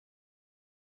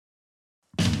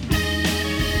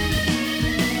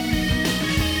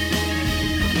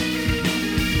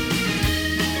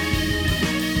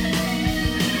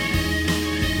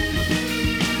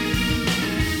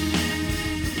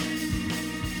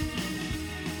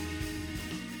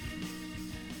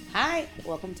Hi,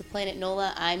 welcome to Planet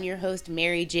NOLA. I'm your host,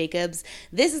 Mary Jacobs.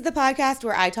 This is the podcast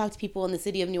where I talk to people in the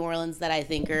city of New Orleans that I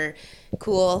think are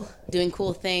cool, doing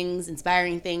cool things,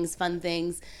 inspiring things, fun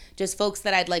things, just folks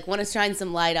that I'd want to shine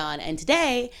some light on. And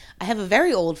today, I have a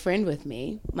very old friend with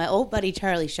me, my old buddy,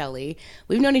 Charlie Schully.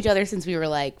 We've known each other since we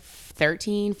were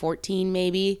 13, 14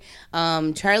 maybe.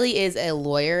 Charlie is a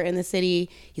lawyer in the city.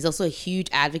 He's also a huge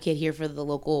advocate here for the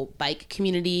local bike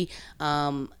community.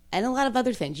 And a lot of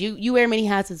other things. You wear many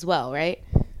hats as well, right?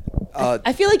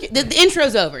 I feel like the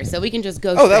intro's over, so we can just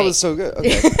go straight. That was so good.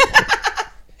 Okay.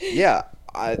 Yeah,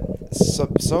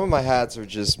 some of my hats are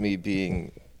just me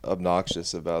being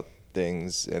obnoxious about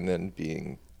things and then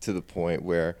being to the point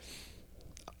where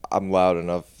I'm loud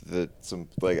enough that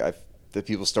that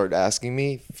people start asking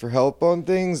me for help on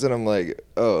things, and I'm like,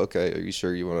 oh, okay, are you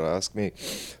sure you want to ask me?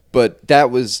 But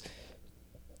that was,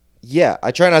 yeah,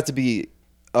 I try not to be...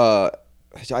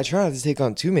 I try not to take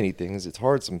on too many things. It's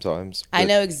hard sometimes. I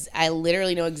know. I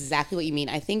literally know exactly what you mean.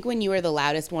 I think when you are the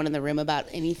loudest one in the room about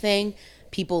anything,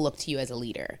 people look to you as a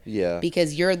leader. Yeah.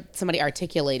 Because you're somebody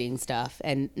articulating stuff,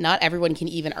 and not everyone can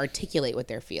even articulate what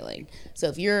they're feeling. So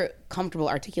if you're comfortable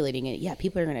articulating it, yeah,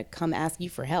 people are going to come ask you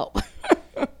for help.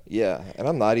 Yeah, and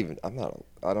I don't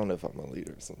know if I'm a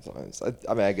leader sometimes.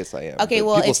 I guess I am. Okay,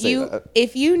 well,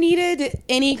 if you needed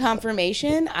any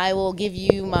confirmation, I will give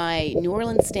you my New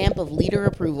Orleans stamp of leader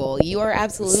approval. You are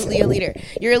absolutely a leader.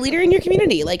 You're a leader in your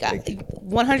community,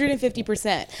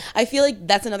 150%. I feel like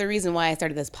that's another reason why I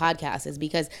started this podcast, is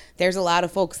because there's a lot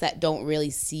of folks that don't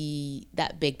really see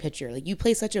that big picture. You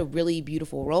play such a really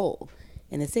beautiful role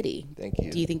in the city. Thank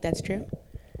you. Do you think that's true?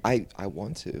 I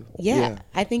want to. Yeah,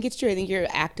 I think it's true. I think you're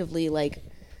actively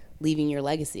leaving your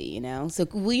legacy, you know? So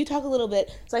will you talk a little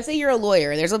bit? So I say you're a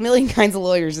lawyer. There's a million kinds of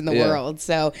lawyers in the world.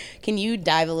 So can you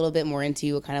dive a little bit more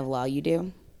into what kind of law you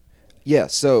do? Yeah,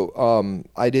 so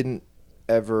I didn't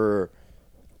ever...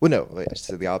 Well, no, I should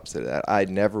say the opposite of that.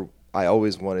 I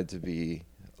always wanted to be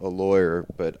a lawyer,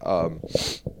 but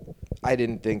I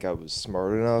didn't think I was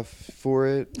smart enough for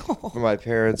it. Oh. My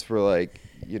parents were like,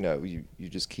 you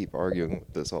just keep arguing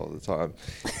with this all the time.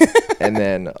 And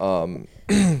then,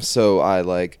 so I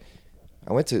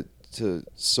went to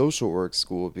social work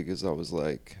school because I was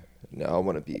like, no, I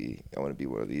want to be one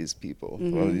of these people,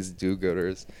 one of these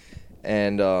do-gooders.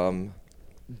 And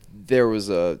there was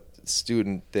a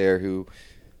student there who,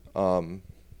 wanted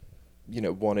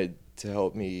to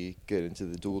help me get into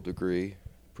the dual degree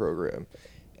program.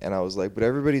 And I was like, but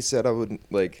everybody said I wouldn't,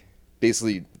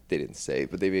 basically they didn't say,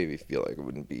 but they made me feel like I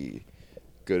wouldn't be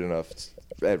good enough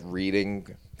at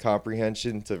reading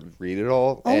comprehension to read it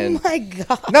all. Oh, and my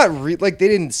God. They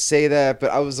didn't say that,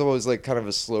 but I was always kind of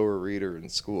a slower reader in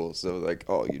school. So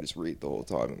you just read the whole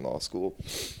time in law school,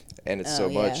 and it's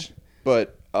much.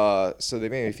 But so they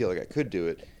made me feel like I could do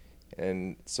it,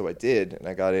 and so I did, and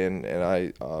I got in, and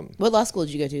I. What law school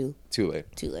did you go to?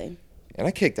 Tulane. And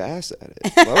I kicked ass at it.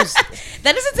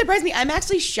 That doesn't surprise me. I'm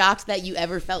actually shocked that you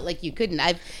ever felt like you couldn't.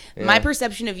 My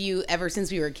perception of you ever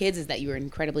since we were kids is that you were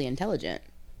incredibly intelligent.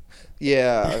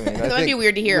 Yeah, I mean, that might be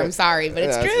weird to hear. I'm sorry, but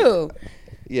it's true.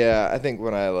 I think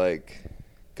when I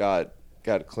got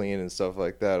clean and stuff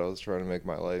like that, I was trying to make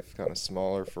my life kind of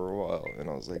smaller for a while, and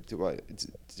I was like, do I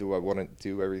want to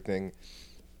do everything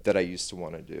that I used to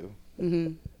want to do?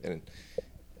 Mm-hmm. And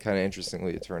kind of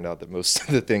interestingly, it turned out that most of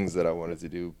the things that I wanted to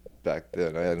do back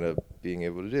then I ended up being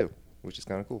able to do, which is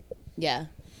kind of cool. Yeah.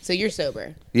 So you're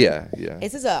sober. Yeah.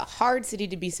 This is a hard city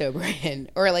to be sober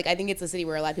in, or I think it's a city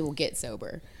where a lot of people get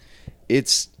sober.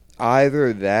 It's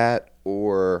either that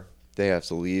or they have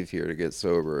to leave here to get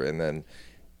sober, and then,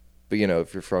 but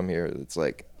if you're from here, it's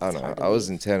I don't know. I was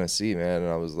in Tennessee, man,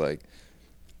 and I was there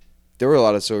were a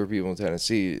lot of sober people in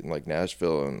Tennessee, in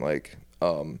Nashville, and I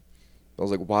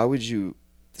was like, why would you?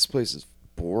 This place is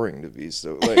boring to be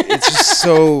so it's just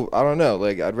so I don't know.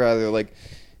 I'd rather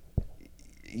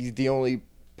the only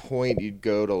point you'd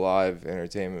go to live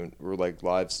entertainment or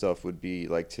live stuff would be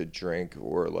to drink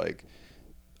or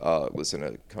listen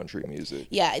to country music.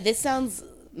 Yeah, this sounds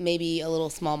maybe a little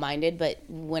small-minded, but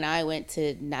when I went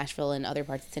to Nashville and other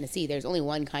parts of Tennessee, there's only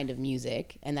one kind of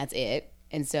music, and that's it.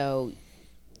 And so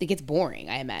it gets boring,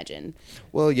 I imagine.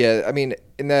 Well, yeah, I mean,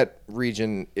 in that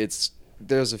region,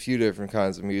 there's a few different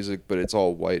kinds of music, but it's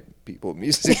all white people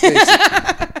music.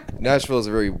 Nashville is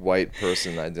a very white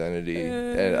person identity,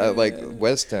 and I like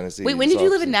West Tennessee. Wait, when did you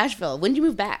live in Nashville? When did you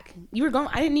move back? You were gone.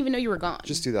 I didn't even know you were gone.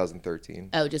 Just 2013.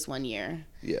 Oh, just 1 year.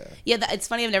 Yeah. Yeah, it's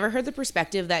funny. I've never heard the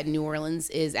perspective that New Orleans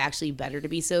is actually better to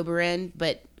be sober in,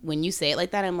 but when you say it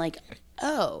like that, I'm like,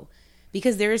 oh,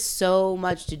 Because there's so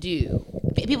much to do.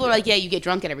 People are like, yeah, you get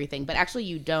drunk at everything, but actually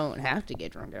you don't have to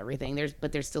get drunk at everything.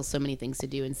 There's still so many things to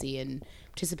do and see and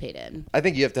participate in. I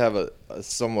think you have to have a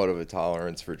somewhat of a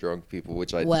tolerance for drunk people,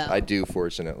 which I do,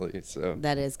 fortunately. So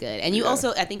that is good. And you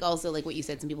also, I think also, like what you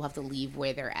said, some people have to leave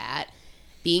where they're at.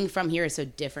 Being from here is so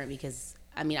different because,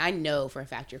 I mean, I know for a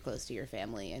fact you're close to your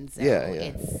family. And so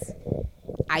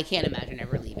I can't imagine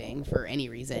ever leaving for any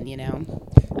reason, you know?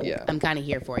 I'm kind of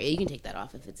here for it. You can take that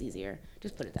off if it's easier.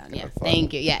 Just put it down. Yeah.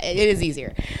 Thank you. Yeah, it is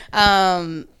easier.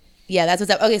 Yeah, that's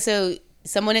what's up. Okay, so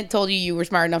someone had told you were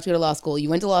smart enough to go to law school. You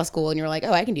went to law school and you were like,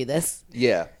 oh, I can do this.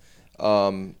 Yeah.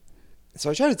 So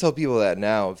I try to tell people that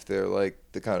now if they're like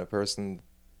the kind of person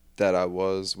that I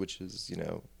was, which is, you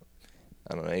know,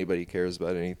 I don't know, anybody cares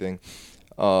about anything.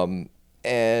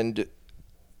 And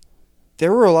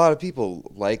there were a lot of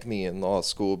people like me in law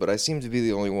school, but I seemed to be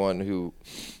the only one who,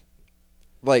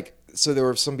 like, so there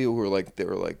were some people who were like, they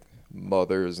were like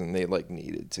mothers and they like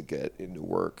needed to get into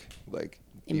work, like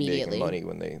immediately, making money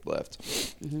when they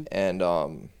left. And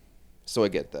so I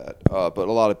get that. But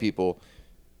a lot of people,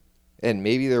 and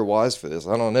maybe they're wise for this,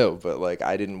 I don't know, but like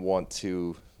I didn't want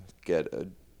to get a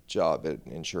job at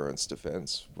insurance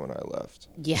defense when I left.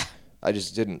 Yeah. I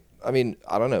just didn't. I mean,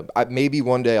 I don't know. Maybe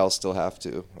one day I'll still have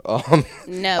to.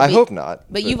 No, I hope not.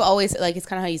 But you've always, like, it's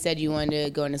kind of how you said you wanted to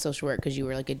go into social work because you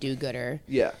were like a do-gooder.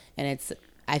 Yeah. And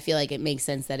I feel like it makes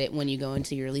sense that when you go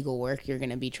into your legal work, you're going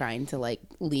to be trying to like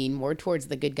lean more towards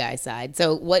the good guy side.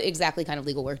 So what exactly kind of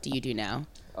legal work do you do now?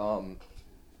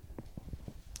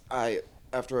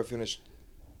 After I finished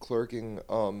clerking,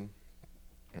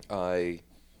 I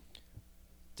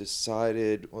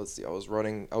decided, let's see, I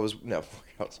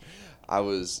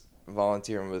was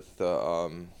volunteering with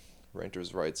the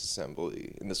Renters' Rights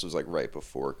Assembly, and this was like right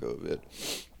before COVID,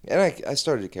 and I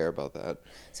started to care about that.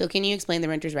 So can you explain the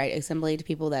Renters' Rights Assembly to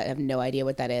people that have no idea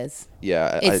what that is?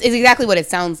 Yeah. It's exactly what it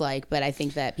sounds like, but I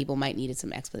think that people might need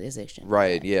some explanation.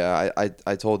 Right, yeah.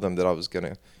 I told them that I was going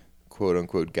to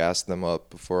quote-unquote gas them up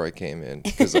before I came in,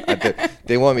 because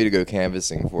they want me to go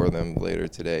canvassing for them later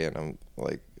today, and I'm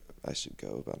like, I should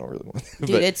go, but I don't really want to.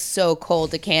 Dude, it's so cold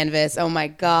to canvass. Oh, my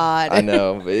God. I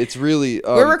know, but it's really...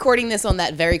 We're recording this on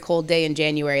that very cold day in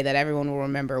January that everyone will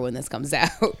remember when this comes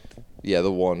out. Yeah,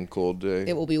 the one cold day.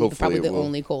 It will be probably the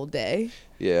only cold day.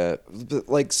 Yeah. But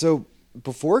like, so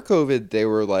before COVID, they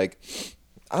were like,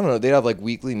 I don't know, they'd have like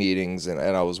weekly meetings, and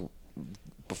I was...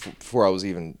 Before I was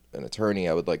even an attorney,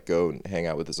 I would like go and hang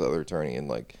out with this other attorney, and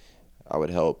like I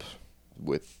would help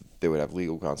with... They would have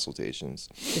legal consultations.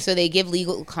 So they give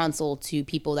legal consult to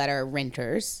people that are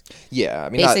renters. Yeah, I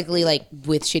mean, basically like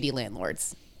with shitty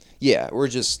landlords. Yeah, we're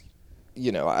just,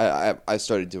 you know, I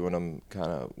started doing them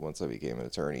kind of once I became an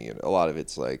attorney, and a lot of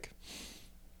it's like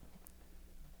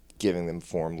giving them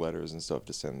form letters and stuff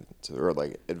to send to, or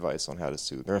like advice on how to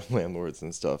sue their landlords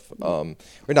and stuff. Or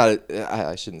not,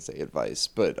 I shouldn't say advice,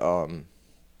 but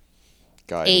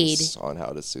guidance on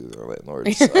how to sue their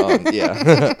landlords.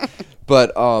 Yeah.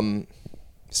 But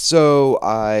so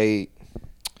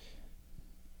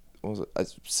what was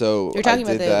it? So you're talking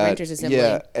about the Renters Assembly.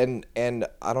 Yeah, and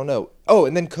I don't know. Oh,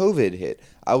 and then COVID hit.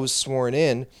 I was sworn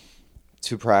in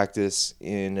to practice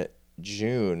in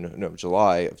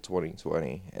July of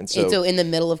 2020, and so in the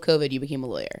middle of COVID, you became a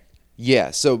lawyer.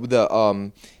 Yeah. So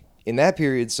the in that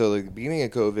period, so like the beginning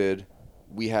of COVID,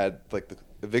 we had like the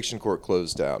eviction court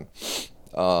closed down.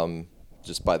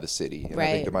 Just by the city, and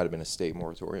I think there might have been a state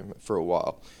moratorium for a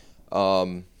while.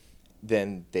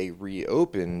 Then they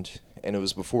reopened, and it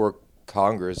was before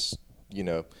Congress,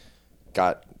 decided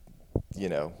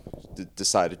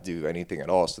to do anything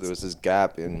at all. So there was this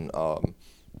gap in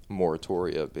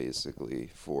moratoria,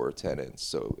 basically, for tenants.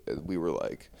 So we were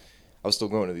like, I was still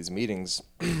going to these meetings,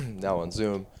 now on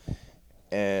Zoom,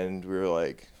 and we were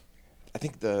like, I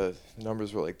think the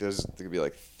numbers were like there could be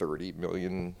like 30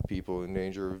 million people in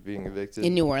danger of being evicted.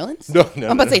 In New Orleans? No.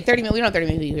 I'm about to say 30 million. We don't have 30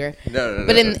 million people here. No.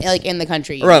 But in the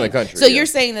country. Around the country. So you're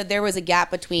saying that there was a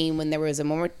gap between when there was a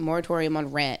moratorium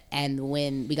on rent and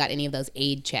when we got any of those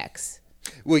aid checks.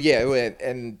 Well, yeah,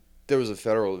 and there was a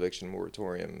federal eviction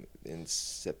moratorium in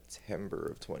September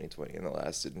of 2020, and it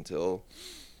lasted until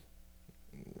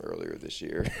earlier this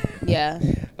year. Yeah.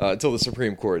 Until the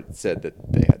Supreme Court said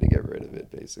that they had to get rid of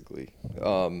it, basically.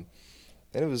 And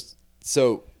it was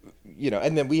so,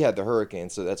 and then we had the hurricane,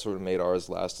 so that sort of made ours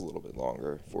last a little bit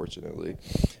longer, fortunately.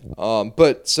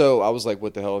 But so I was like,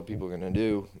 what the hell are people going to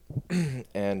do?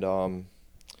 And I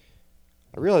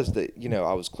realized that,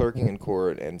 I was clerking in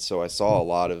court, and so I saw a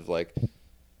lot of like,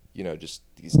 just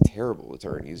these terrible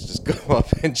attorneys just go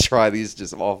up and try these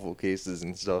just awful cases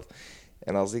and stuff.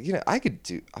 And I was like,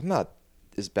 I'm not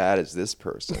as bad as this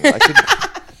person.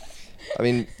 I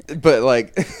mean, but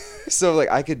like, so like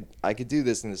I could do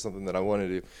this, and it's something that I want to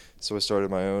do. So I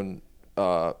started my own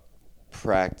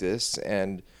practice,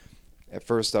 and at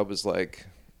first I was like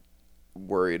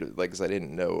worried, like, because I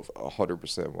didn't know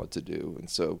 100% what to do, and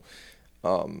so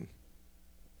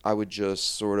I would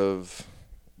just sort of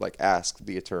like ask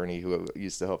the attorney who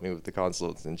used to help me with the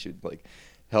consults, and she'd like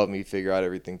help me figure out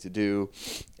everything to do,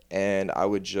 and I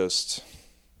would just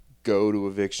go to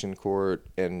eviction court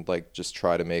and like just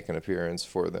try to make an appearance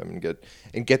for them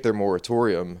and get their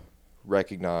moratorium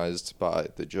recognized by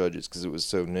the judges, because it was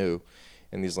so new,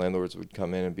 and these landlords would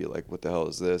come in and be like, what the hell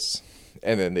is this?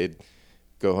 And then they'd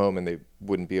go home and they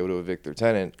wouldn't be able to evict their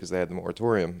tenant because they had the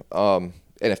moratorium.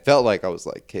 And it felt like I was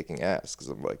like kicking ass, because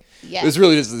I'm like, it was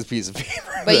really just this piece of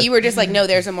paper. But you were just like, no,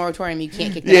 there's a moratorium, you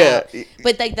can't kick them out.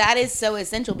 But like that is so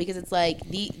essential, because it's like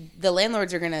the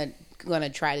landlords are gonna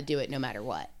try to do it no matter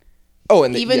what. Oh,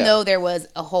 and even though there was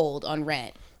a hold on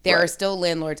rent, there are still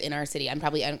landlords in our city, I'm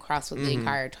probably across with the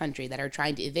entire country, that are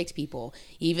trying to evict people,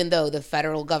 even though the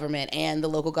federal government and the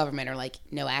local government are like,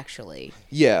 no, actually.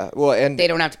 Yeah, well, and they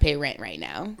don't have to pay rent right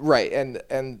now. Right,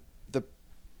 and the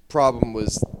problem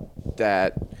was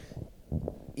that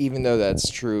even though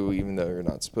that's true, even though you're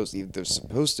not supposed to, there's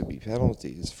supposed to be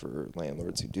penalties for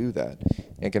landlords who do that.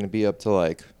 And going to be up to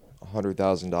like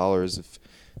 $100,000 if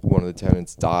one of the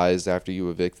tenants dies after you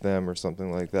evict them or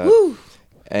something like that. Woo!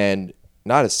 And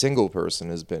not a single person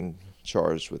has been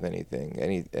charged with anything,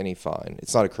 any fine.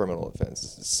 It's not a criminal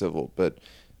offense; it's civil, but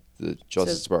the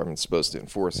Justice Department's supposed to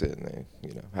enforce it, and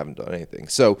they, haven't done anything.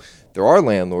 So there are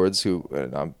landlords who,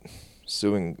 and I'm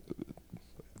suing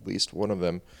at least one of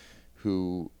them,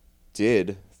 who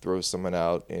did throw someone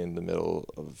out in the middle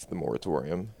of the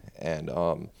moratorium, and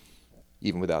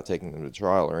even without taking them to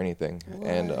trial or anything. What?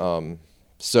 And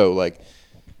so like,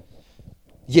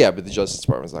 yeah, but the Justice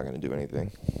Department's not going to do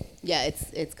anything. Yeah,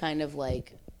 it's kind of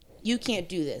like, you can't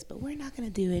do this, but we're not going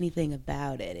to do anything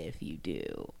about it if you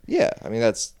do. Yeah, I mean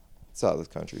that's how this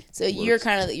country. So works. You're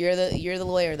kind of you're the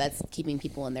lawyer that's keeping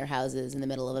people in their houses in the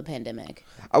middle of a pandemic.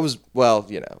 I was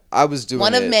doing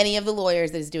one of many of the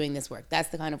lawyers that is doing this work. That's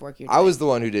the kind of work you're doing. I was the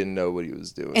one who didn't know what he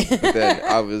was doing. But then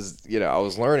I was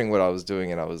learning what I was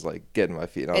doing, and I was like getting my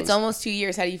feet. It's almost 2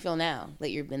 years. How do you feel now that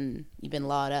you've been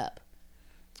lawed up?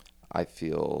 I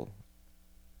feel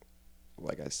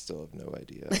like I still have no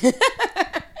idea.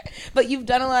 But you've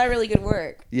done a lot of really good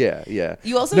work. Yeah, yeah.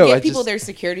 You also give people their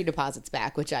security deposits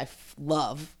back, which I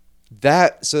love.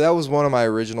 So that was one of my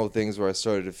original things where I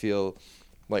started to feel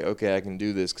like, okay, I can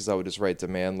do this, because I would just write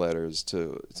demand letters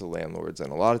to landlords,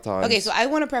 and a lot of times. Okay, so I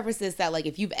want to preface this that like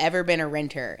if you've ever been a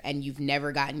renter and you've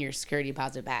never gotten your security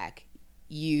deposit back,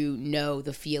 you know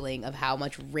the feeling of how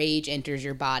much rage enters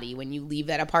your body when you leave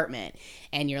that apartment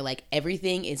and you're like,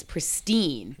 everything is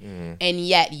pristine, and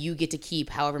yet you get to keep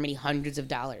however many hundreds of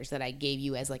dollars that I gave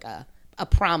you as like a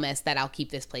promise that I'll keep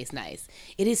this place nice.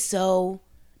 It is so,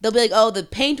 they'll be like, oh, the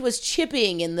paint was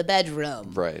chipping in the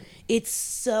bedroom. Right. It's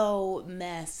so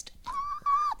messed up.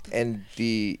 And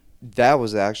that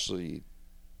was actually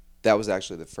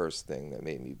the first thing that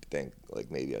made me think like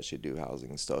maybe I should do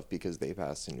housing stuff, because they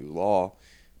passed a new law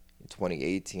in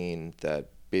 2018 that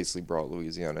basically brought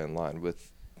Louisiana in line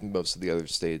with most of the other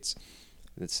states,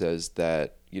 that says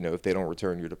that, if they don't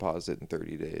return your deposit in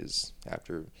 30 days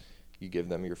after you give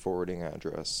them your forwarding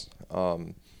address,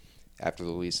 after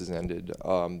the lease is ended,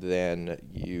 then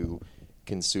you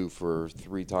can sue for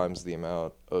 3 times the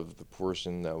amount of the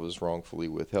portion that was wrongfully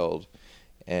withheld.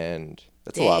 And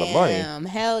that's a lot of money. Damn,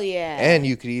 hell yeah. And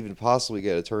you could even possibly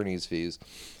get attorney's fees.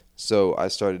 So I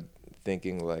started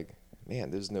thinking like,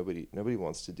 man, there's nobody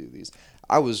wants to do these.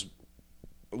 I was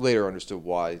later understood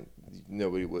why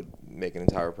nobody would make an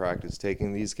entire practice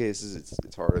taking these cases.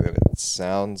 It's harder than it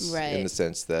sounds, right, in the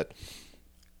sense that,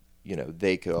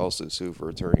 they could also sue for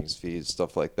attorney's fees,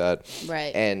 stuff like that.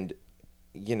 Right. And,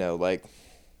 like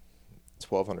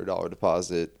 $1,200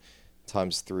 deposit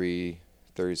times 3,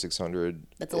 $3,600.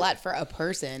 That's a lot for a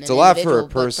person. It's a lot for a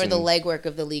person. For the legwork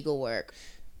of the legal work.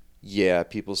 Yeah,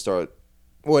 people start.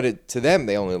 Well, to them,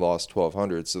 they only lost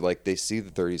 $1,200. So like they see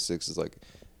the 36 as like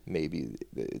maybe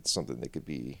it's something that could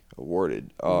be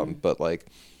awarded. But like,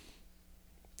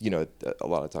 a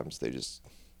lot of times they just,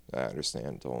 I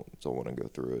understand, don't want to go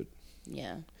through it.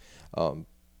 Yeah.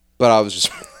 But I was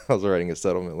writing a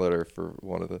settlement letter for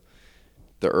one of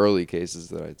the early cases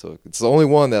that I took. It's the only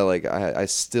one that like I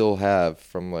still have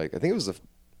from like, I think it was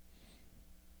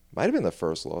might have been the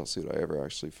first lawsuit I ever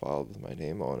actually filed with my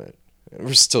name on it. And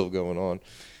we're still going on.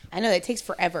 I know, it takes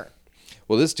forever.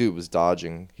 Well, this dude was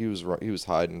dodging. He was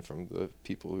hiding from the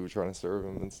people who were trying to serve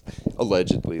him.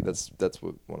 Allegedly, that's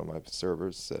what one of my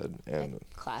servers said. And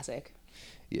classic.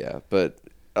 Yeah, but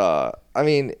I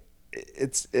mean,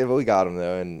 we got him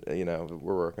though, and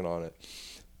we're working on it.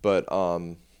 But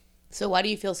So why do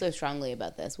you feel so strongly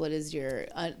about this? What is your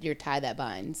tie that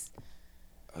binds?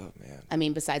 oh man, I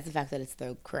mean, besides the fact that it's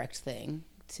the correct thing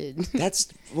to.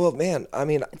 well, man. I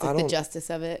mean, It's like the justice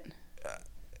of it.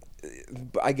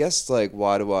 I guess like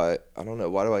why do I don't know,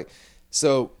 why do I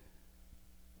so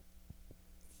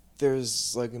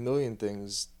there's like a million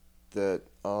things that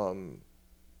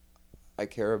I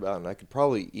care about, and I could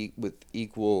probably eat with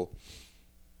equal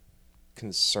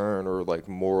concern or like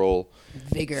moral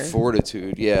Vigor,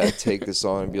 fortitude, take this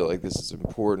on and be like, this is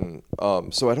important.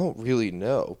 So I don't really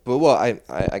know, but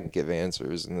I can give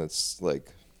answers, and it's like,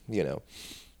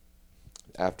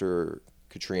 after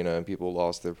Katrina and people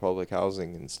lost their public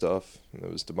housing and stuff, and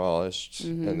it was demolished,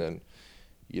 and then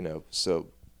so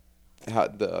how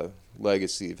the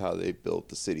legacy of how they built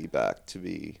the city back to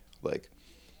be like,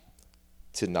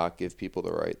 to not give people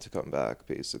the right to come back,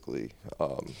 basically.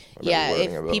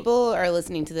 If people are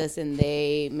listening to this and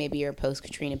they maybe are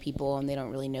post-Katrina people and they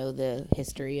don't really know the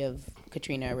history of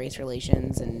Katrina, race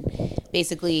relations, and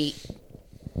basically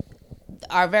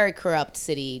our very corrupt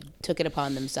city took it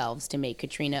upon themselves to make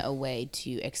Katrina a way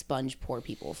to expunge poor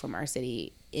people from our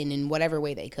city in whatever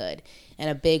way they could. And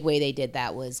a big way they did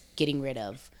that was getting rid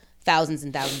of thousands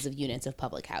and thousands of units of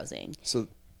public housing. So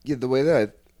the way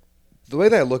that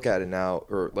I look at it now,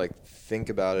 or like think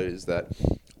about it, is that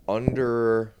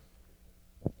under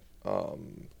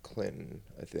Clinton,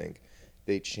 I think,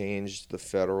 they changed the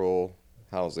federal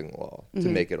housing law to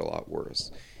make it a lot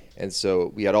worse. And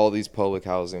so we had all these public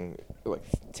housing, like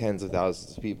tens of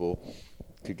thousands of people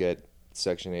could get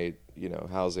Section 8,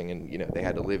 housing, and, they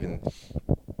had to live in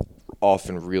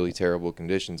often really terrible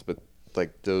conditions. But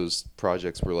like those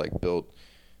projects were like built,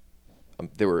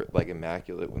 they were like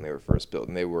immaculate when they were first built,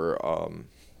 and they were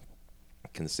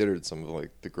considered some of like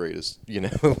the greatest, When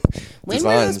designs.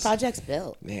 were those projects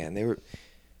built? Man, they were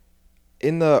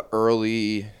in the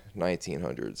early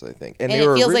 1900s, I think, and they it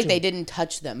were feels like they didn't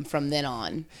touch them from then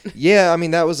on. Yeah, I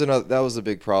mean that was a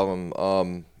big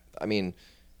problem. I mean,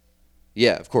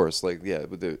 yeah, of course, like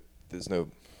but there's no,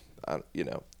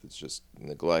 it's just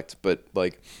neglect, but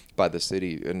like by the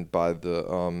city and by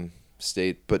the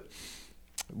state. But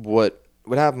what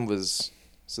happened was,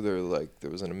 so there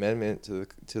was an amendment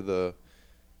to the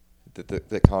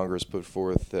that Congress put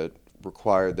forth that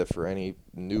required that for any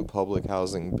new public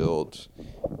housing built,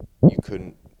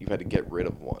 you had to get rid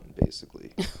of one,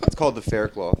 basically. It's called the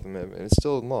Faircloth Amendment. It's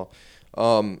still in law.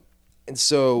 And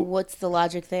so, what's the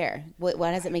logic there?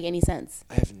 Why does it make any sense?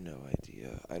 I have no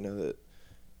idea. I know that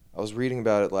I was reading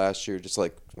about it last year, just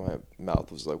like my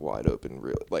mouth was like wide open,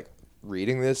 like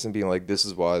reading this and being like, this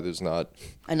is why there's not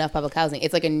enough public housing.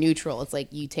 It's like a neutral. It's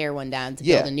like you tear one down to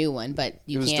build a new one, but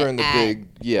you can't. It was during the big,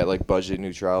 like budget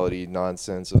neutrality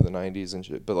nonsense of the 90s and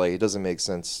shit. But like, it doesn't make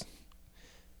sense.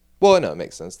 Well, no, it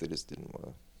makes sense. They just didn't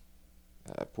want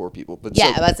to have poor people. But I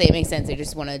was about to say it makes sense. They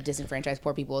just want to disenfranchise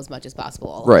poor people as much as possible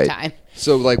all the time.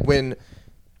 So like and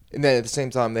then at the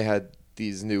same time they had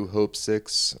these new Hope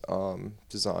 6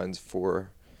 designs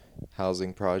for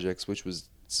housing projects, which was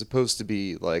supposed to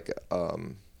be like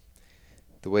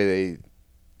the way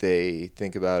they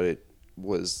think about it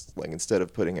was like, instead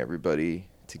of putting everybody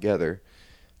together,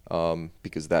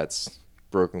 because that's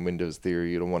broken windows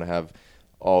theory. You don't want to have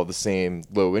all the same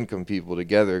low income people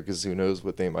together, because who knows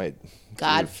what they might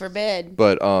God do. forbid.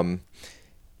 But and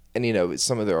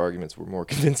some of their arguments were more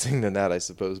convincing than that, I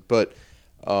suppose. But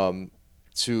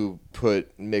to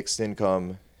put mixed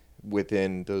income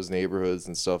within those neighborhoods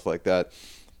and stuff like that.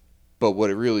 But what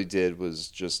it really did was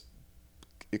just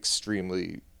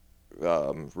extremely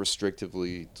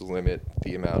restrictively to limit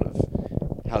the amount of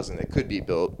housing that could be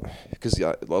built, because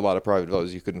a lot of private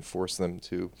developers, you couldn't force them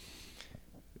to.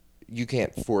 You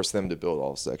can't force them to build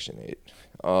all Section 8.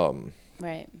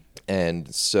 Right.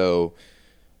 And so,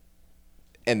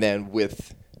 and then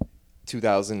with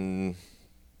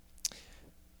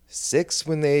 2006,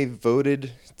 when they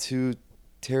voted to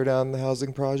tear down the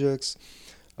housing projects,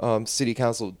 City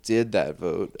Council did that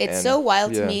vote. It's so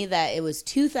wild to me that it was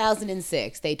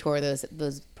 2006 they tore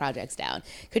those projects down.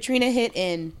 Katrina hit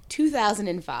in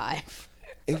 2005.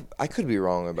 I could be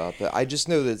wrong about that. I just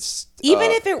know that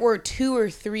even if it were 2 or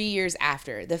 3 years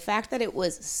after, the fact that it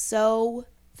was so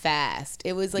fast,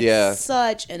 it was like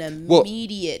such an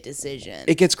immediate decision.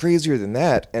 It gets crazier than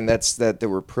that, and that's that there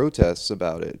were protests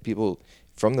about it. People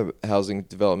from the housing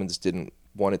developments didn't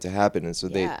want it to happen, and so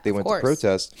they went to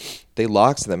protest. They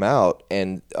locked them out,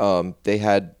 and they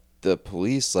had the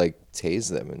police like tase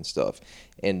them and stuff.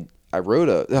 And I wrote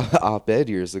a op-ed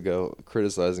years ago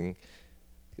criticizing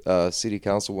City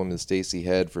Councilwoman Stacey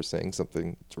Head for saying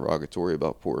something derogatory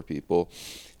about poor people,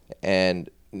 and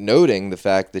noting the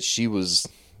fact that she was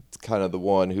kind of the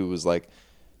one who was like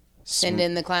send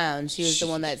in the clown. She was the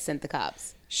one that sent the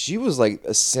cops. She was like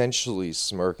essentially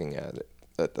smirking at it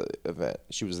at the event.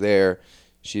 She was there.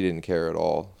 She didn't care at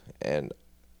all. And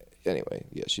anyway,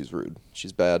 yeah, she's rude.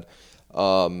 She's bad. I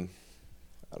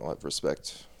don't have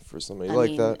respect for somebody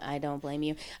like that. I don't blame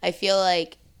you. I feel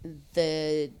like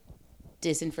the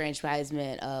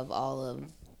disenfranchisement of all of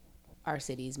our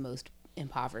city's most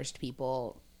impoverished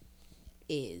people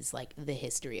is like the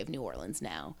history of New Orleans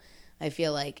now. I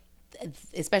feel like,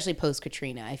 especially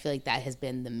post-Katrina, I feel like that has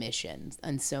been the mission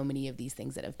on so many of these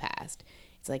things that have passed.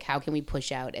 It's like, how can we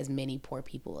push out as many poor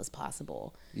people as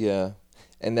possible? Yeah.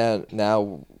 And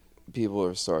now people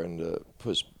are starting to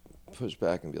push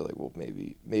back and be like, well,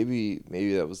 maybe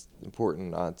that was important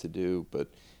not to do. But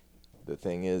the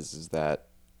thing is that,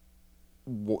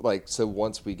 like, so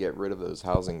once we get rid of those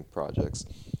housing projects,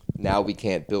 now we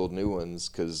can't build new ones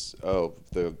because,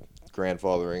 the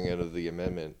grandfathering in of the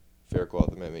amendment, Fair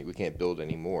Cloth Amendment, we can't build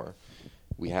anymore.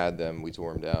 We had them, we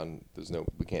tore them down.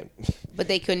 We can't. But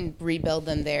they couldn't rebuild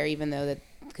them there, even though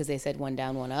because they said one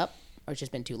down, one up, or it's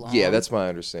just been too long. Yeah, that's my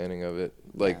understanding of it.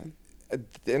 Like, and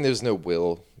there's no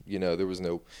will.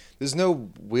 There's no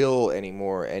will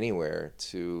anymore anywhere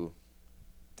to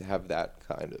have that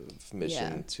kind of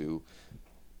mission to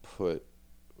put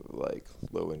like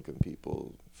low income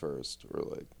people first, or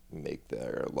like make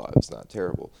their lives not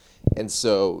terrible. And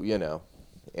so, in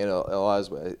a lot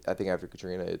of ways, I think after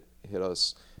Katrina, it hit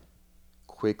us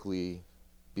quickly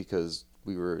because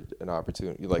we were an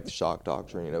opportunity, like the shock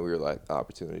doctrine, we were like the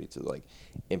opportunity to like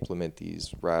implement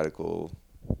these radical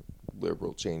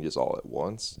liberal changes all at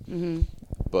once. Mm-hmm.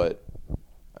 But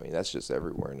I mean, that's just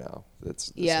everywhere now. That's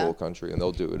this whole country, and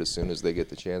they'll do it as soon as they get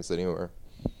the chance anywhere.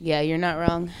 Yeah, you're not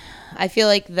wrong. I feel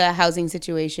like the housing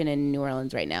situation in New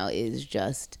Orleans right now is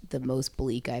just the most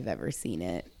bleak I've ever seen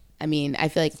it. I mean, I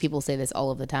feel like people say this all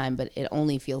of the time, but it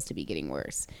only feels to be getting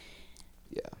worse.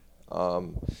 Yeah.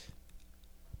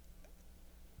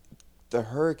 The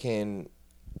hurricane,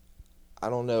 I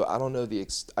don't know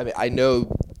I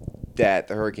know that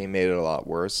the hurricane made it a lot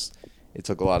worse. It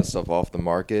took a lot of stuff off the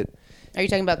market. Are you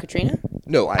talking about Katrina?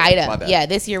 No, Ida. My bad. Yeah,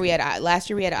 last year we had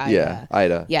Ida. Yeah,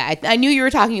 Ida. Yeah, I knew you were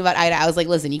talking about Ida. I was like,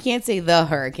 listen, you can't say the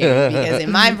hurricane because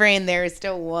in my brain there is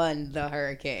still the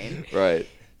hurricane. Right.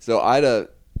 So Ida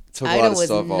took a lot of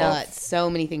stuff off. Ida was nuts. So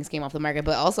many things came off the market,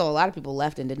 but also a lot of people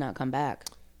left and did not come back.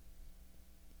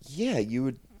 Yeah, you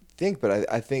would think, but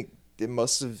I think it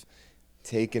must have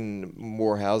taken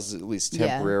more houses at least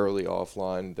temporarily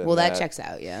offline than that checks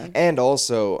out, yeah. And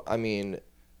also, I mean,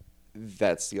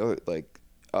 that's the other, like,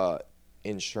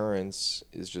 insurance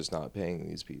is just not paying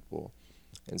these people.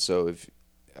 And so if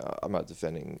I'm not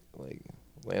defending like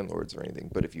landlords or anything,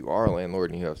 but if you are a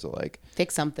landlord and you have to like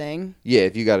fix something,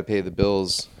 if you got to pay the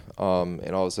bills,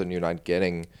 and all of a sudden you're not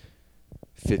getting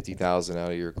 $50,000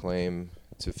 out of your claim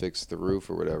to fix the roof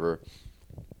or whatever,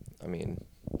 I mean,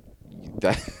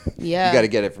 that you got to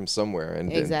get it from somewhere,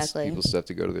 and exactly. People still have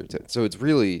to go to their so it's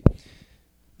really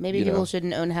maybe people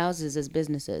shouldn't own houses as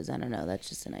businesses. I don't know. That's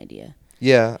just an idea.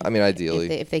 Yeah, I mean,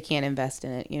 ideally. If they can't invest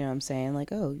in it, you know what I'm saying?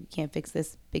 Like, oh, you can't fix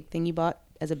this big thing you bought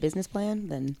as a business plan?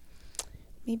 Then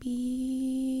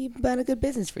maybe about a good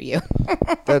business for you.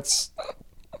 That's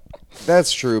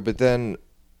true, but then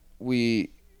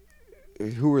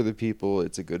who are the people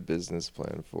it's a good business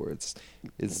plan for? It's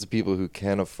the people who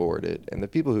can afford it, and the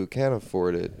people who can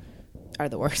afford it are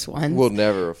the worst ones.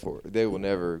 They will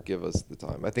never give us the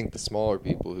time. I think the smaller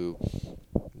people who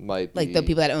might like the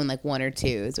people that own like one or two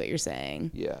is what you're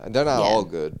saying. Yeah, and they're not all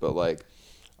good, but like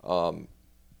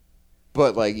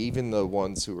even the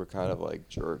ones who are kind of like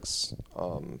jerks,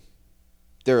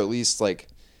 they're at least like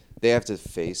they have to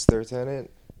face their tenant.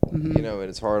 Mm-hmm. And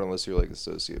it's hard unless you're like a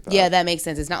sociopath. Yeah, that makes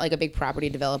sense. It's not like a big property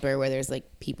developer where there's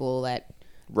like people that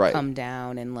come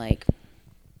down and like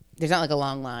there's not like a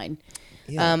long line.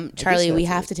 Yeah, Charlie, we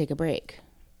have to take a break.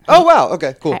 Oh wow!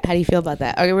 Okay, cool. How do you feel about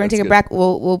that? Okay, we're gonna take a break.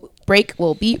 We'll break.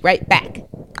 We'll be right back.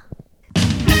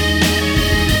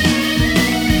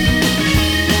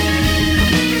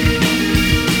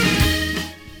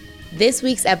 This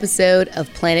week's episode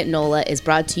of Planet NOLA is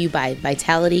brought to you by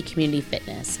Vitality Community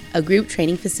Fitness, a group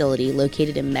training facility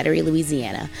located in Metairie,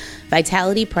 Louisiana.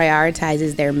 Vitality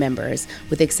prioritizes their members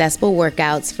with accessible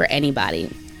workouts for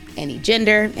anybody. any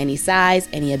gender, any size,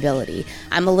 any ability.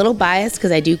 I'm a little biased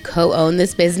because I do co-own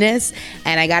this business,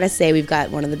 and I gotta say we've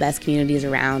got one of the best communities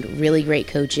around, really great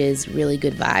coaches, really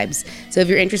good vibes. So if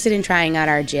you're interested in trying out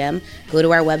our gym, go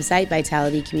to our website,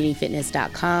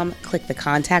 vitalitycommunityfitness.com, click the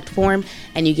contact form,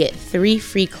 and you get 3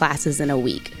 free classes in a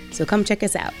week. So come check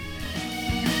us out.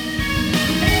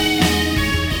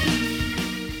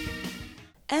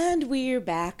 And we're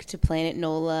back to Planet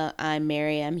NOLA. I'm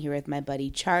Mary. I'm here with my buddy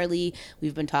Charlie.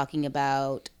 We've been talking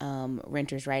about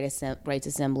Renters' Rights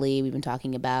Assembly. We've been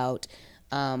talking about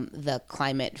the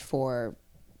climate for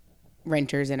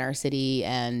renters in our city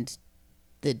and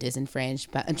the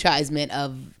disenfranchisement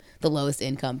of the lowest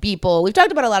income people. We've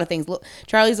talked about a lot of things.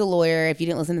 Charlie's a lawyer. If you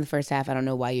didn't listen to the first half, I don't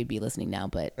know why you'd be listening now,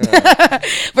 but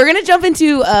we're going to jump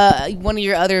into one of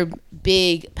your other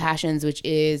big passions, which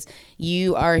is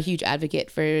you are a huge advocate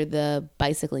for the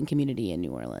bicycling community in New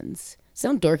Orleans.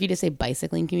 Sound dorky to say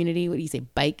bicycling community? What do you say?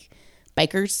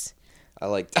 Bikers? I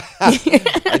I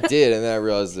did, and then I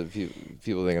realized that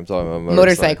people think I'm talking about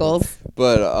motorcycles.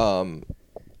 But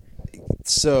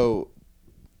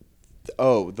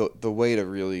the way to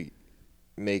really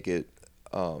make it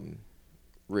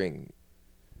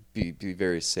be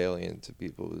very salient to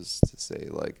people is to say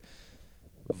like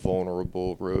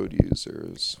vulnerable road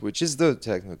users, which is the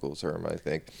technical term, I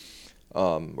think,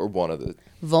 or one of the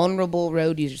vulnerable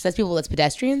road users. That's people. That's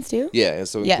pedestrians too. Yeah, and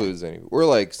so it includes any, or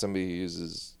like somebody who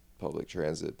uses public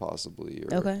transit possibly,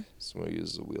 or someone who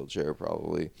uses a wheelchair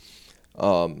probably.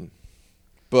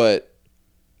 But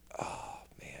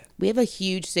we have a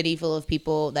huge city full of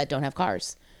people that don't have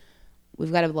cars.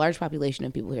 We've got a large population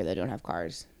of people here that don't have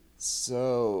cars.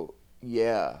 So,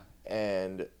 yeah.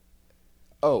 And,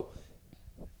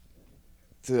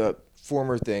 the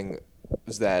former thing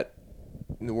was that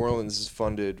New Orleans has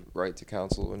funded right to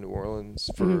counsel in New Orleans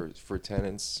for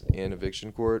tenants in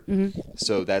eviction court. Mm-hmm.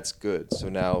 So that's good. So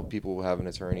now people will have an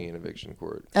attorney in eviction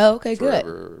court. Oh, okay, good.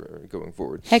 Going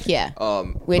forward. Heck yeah.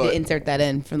 We had to insert that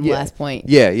in from the last point.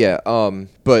 Yeah.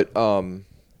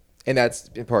 And that's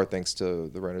in part thanks to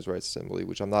the Renters' Rights Assembly,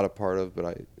 which I'm not a part of, but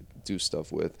I do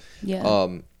stuff with. Yeah.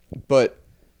 But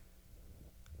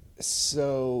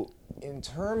so in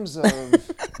terms of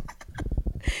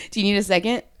do you need a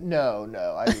second? No.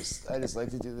 I just like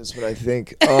to do this, but I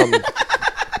think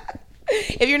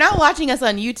if you're not watching us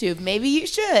on YouTube, maybe you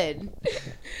should.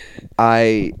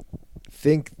 I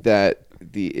think that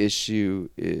the issue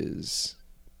is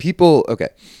people. Okay,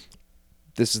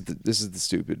 this is the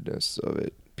stupidness of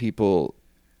it. People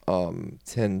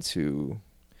tend to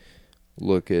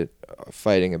look at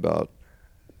fighting about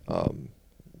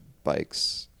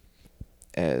bikes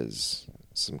as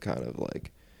some kind of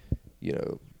like,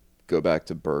 go back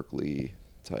to Berkeley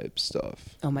type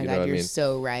stuff. Oh my God, you're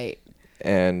so right.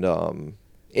 And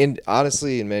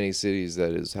honestly, in many cities,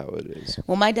 that is how it is.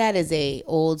 Well, my dad is a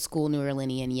old school New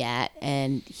Orleanian yat,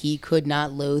 and he could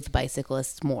not loathe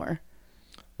bicyclists more.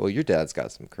 Well, your dad's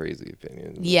got some crazy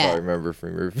opinions. Yeah. I remember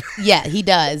from your... Yeah, he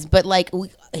does. But like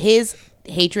his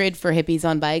hatred for hippies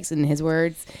on bikes, in his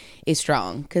words, is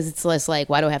strong. Because it's less like,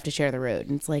 why do I have to share the road?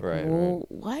 And it's like,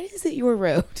 why is it your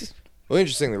road? Well,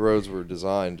 interesting, the roads were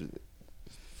designed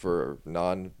for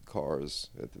non-cars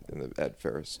at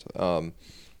first. And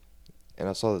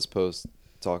I saw this post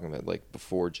talking about like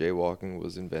before jaywalking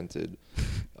was invented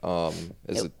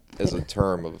as a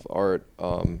term of art.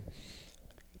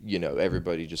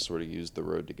 Everybody just sort of used the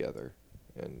road together,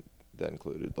 and that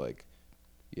included like,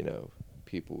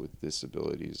 people with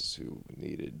disabilities who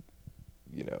needed,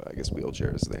 I guess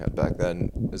wheelchairs they had back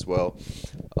then as well.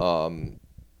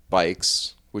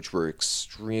 Bikes, which were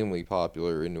extremely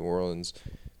popular in New Orleans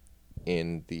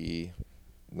in the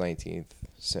 19th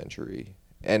century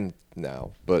and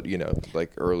now, but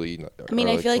like early.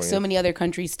 I feel like so many other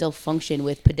countries still function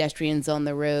with pedestrians on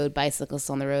the road, bicyclists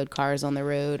on the road, cars on the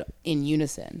road in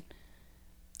unison.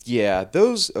 Yeah,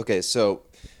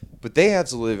 but they have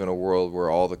to live in a world where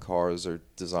all the cars are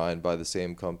designed by the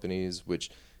same companies, which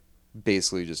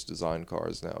basically just design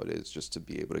cars nowadays just to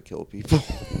be able to kill people.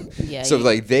 Yeah. So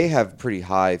like they have pretty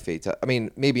high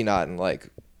maybe not in like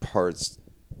parts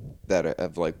that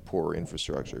have like poor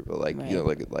infrastructure, but like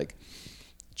like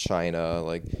China,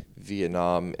 like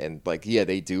Vietnam, and like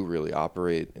they do really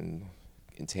operate in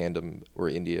tandem, or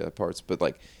India parts, but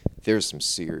like there's some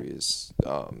serious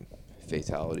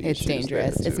fatality it's issues.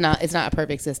 Dangerous. It's not a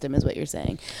perfect system is what you're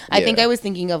saying. I think I was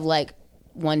thinking of like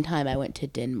one time I went to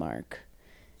Denmark.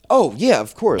 Oh yeah,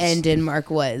 of course. And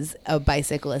Denmark was a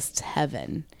bicyclist's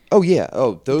heaven. Oh yeah.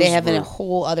 Oh, they have a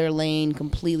whole other lane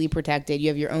completely protected. You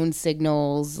have your own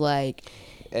signals, like.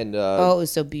 And it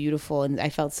was so beautiful, and I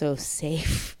felt so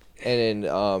safe. And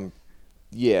in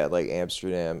Yeah, like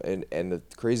Amsterdam, and the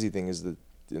crazy thing is that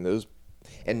in those,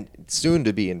 and soon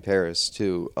to be in Paris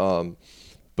too.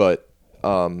 But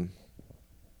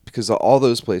because all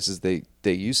those places they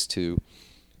used to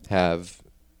have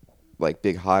like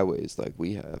big highways like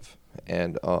we have,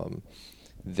 and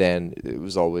then it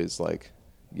was always like,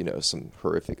 some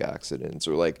horrific accidents,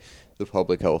 or like the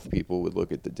public health people would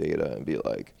look at the data and be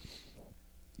like,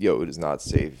 yo, it is not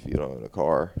safe if you don't own a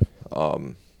car.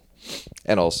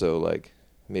 And also, like,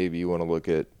 maybe you want to look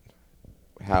at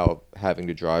how having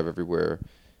to drive everywhere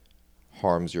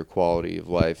harms your quality of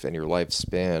life and your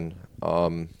lifespan,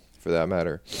 for that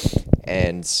matter.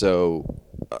 And so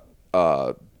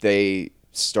they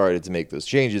started to make those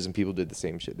changes, and people did the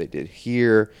same shit they did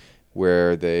here,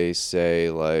 where they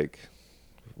say, like,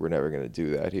 we're never going to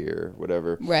do that here,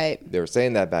 whatever. Right. They were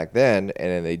saying that back then, and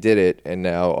then they did it, and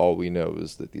now all we know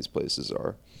is that these places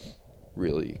are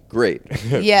really great.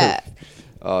 Yeah.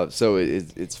 So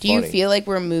it's Do funny. you feel like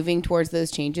we're moving towards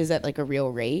those changes at like a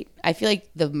real rate? I feel like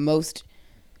the most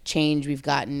change we've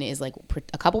gotten is like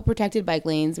a couple protected bike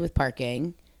lanes with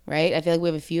parking, right? I feel like we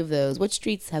have a few of those. Which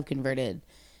streets have converted?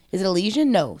 Is it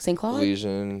Elysian? No. St. Claude?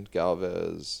 Elysian,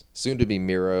 Galvez, soon to be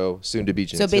Miro, soon to be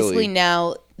Gentilly. So basically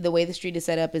now the way the street is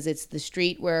set up is it's the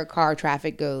street where car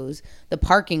traffic goes, the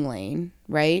parking lane,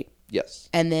 right? Yes.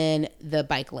 And then the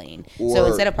bike lane. So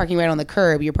instead of parking right on the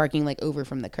curb, you're parking like over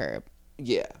from the curb.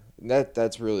 Yeah.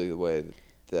 That's really the way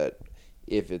that,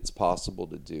 if it's possible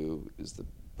to do, is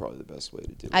probably the best way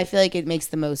to do it. I feel like it makes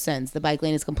the most sense. The bike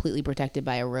lane is completely protected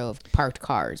by a row of parked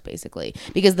cars, basically.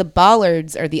 Because the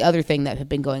bollards are the other thing that have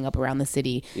been going up around the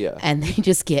city. Yeah. And they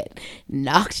just get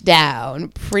knocked down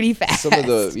pretty fast. Some of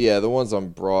the ones on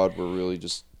Broad were really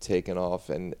just taken off,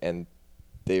 and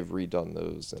they've redone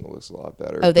those, and it looks a lot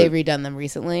better. Oh, they've redone them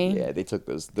recently? Yeah, they took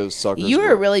those suckers. You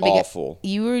were a really big awful.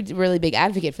 You were a really big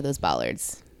advocate for those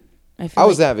bollards. I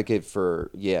was an advocate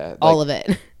for all of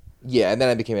it. Yeah, and then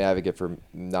I became an advocate for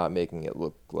not making it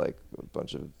look like a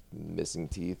bunch of missing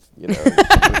teeth,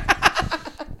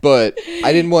 But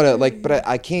I didn't want to, but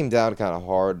I came down kind of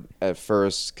hard at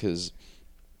first because,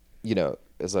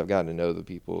 as I've gotten to know the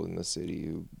people in the city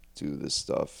who do this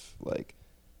stuff, like,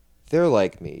 they're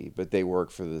like me, but they work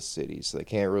for the city, so they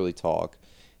can't really talk,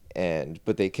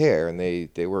 but they care, and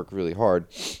they work really hard.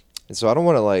 And so I don't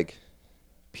want to,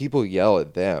 people yell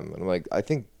at them. And I'm like, I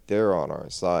think they're on our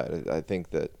side. I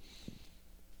think that,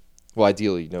 well,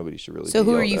 ideally, nobody should really. So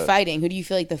who are you fighting? Who do you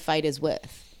feel like the fight is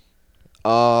with?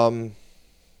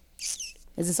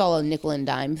 Is this all a nickel and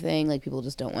dime thing? Like, people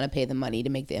just don't want to pay the money to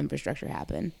make the infrastructure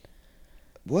happen?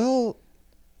 Well,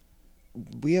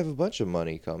 we have a bunch of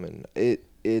money coming.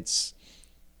 It's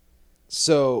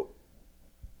so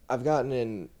I've gotten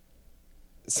in.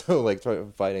 So,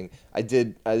 fighting, I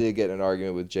did get in an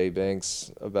argument with Jay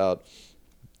Banks about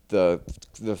the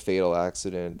fatal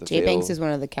accident. Jay Banks is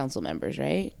one of the council members,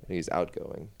 right? He's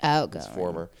outgoing. Outgoing. He's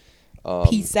former.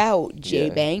 Peace out, Jay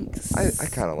Banks. I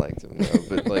kind of liked him,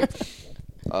 though.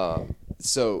 But,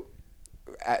 so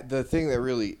the thing that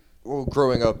really,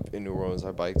 growing up in New Orleans,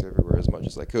 I biked everywhere as much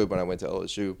as I could. When I went to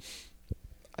LSU,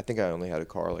 I think I only had a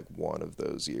car one of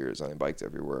those years, and I biked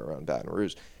everywhere around Baton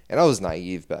Rouge. And I was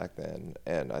naive back then,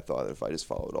 and I thought that if I just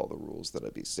followed all the rules that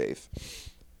I'd be safe.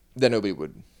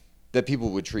 That people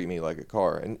would treat me like a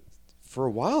car. And for a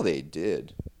while they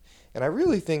did. And I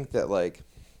really think that,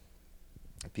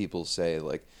 people say,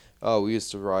 oh, we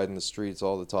used to ride in the streets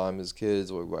all the time as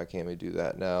kids. Why can't we do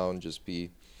that now and just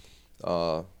be,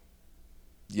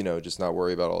 just not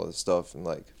worry about all this stuff and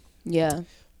Yeah.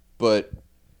 But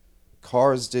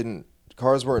cars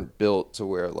weren't built to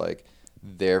where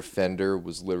their fender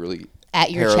was literally at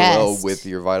your parallel chest with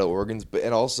your vital organs,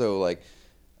 and also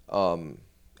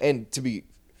and to be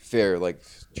fair,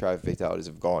 traffic fatalities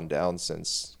have gone down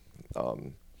since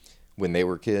when they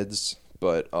were kids,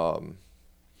 but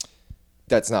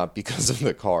that's not because of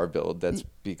the car build. That's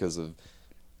because of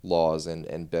laws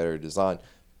and better design.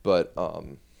 But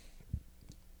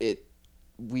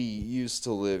we used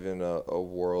to live in a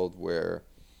world where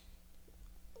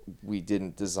we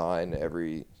didn't design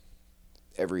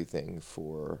everything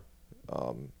for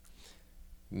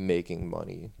making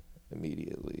money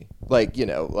immediately. What do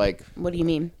you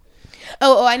mean?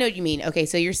 Oh, I know what you mean. Okay,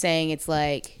 so you're saying it's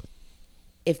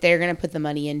if they're going to put the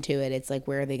money into it, it's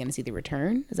where are they going to see the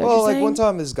return? Is that what you're saying? One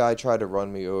time this guy tried to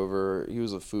run me over. He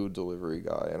was a food delivery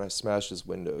guy, and I smashed his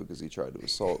window because he tried to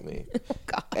assault me. Oh,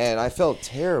 God. And I felt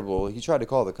terrible. He tried to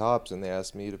call the cops, and they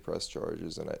asked me to press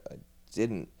charges, and I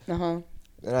didn't. Uh-huh.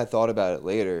 And I thought about it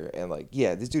later, and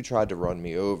this dude tried to run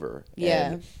me over.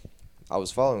 Yeah. And I was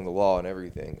following the law and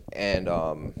everything. And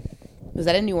was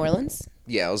that in New Orleans?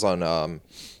 yeah, I was on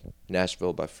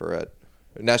Nashville by Ferret.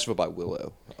 Nashville by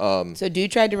Willow. So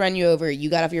dude tried to run you over. You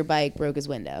got off your bike, broke his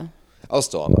window. I was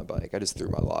still on my bike. I just threw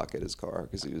my lock at his car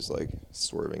because he was like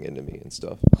swerving into me and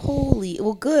stuff.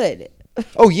 Well, good.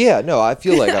 Oh yeah, no, I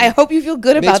feel like I hope you feel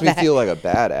good about that. Makes me feel like a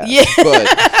badass.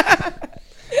 Yeah.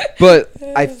 But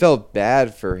I felt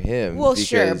bad for him. Well, because,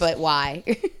 sure, but why?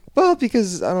 Well,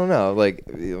 because I don't know. Like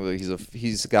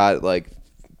he's got like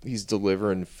he's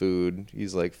delivering food.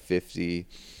 He's like 50.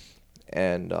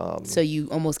 And so you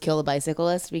almost kill a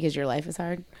bicyclist because your life is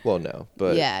hard? Well, no,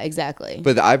 but yeah, exactly.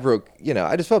 But I broke,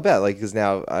 I just felt bad, like, because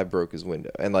now I broke his window,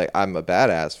 and like I'm a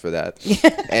badass for that,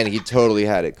 and he totally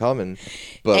had it coming.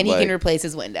 But and he like, can replace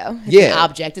his window. It's yeah, an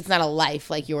object. It's not a life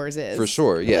like yours is. For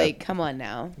sure. Yeah. Like, come on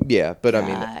now. Yeah, but God.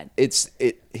 I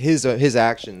mean, his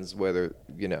actions, whether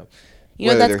You know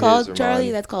what that's called, Charlie?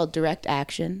 Mine. That's called direct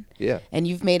action. Yeah. And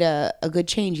you've made a good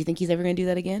change. You think he's ever going to do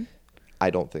that again? I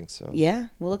don't think so. Yeah,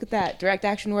 well, look at that. Direct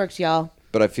action works, y'all.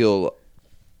 But I feel,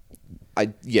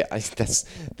 that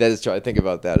is true. I think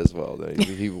about that as well.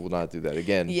 He will not do that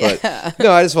again. Yeah. But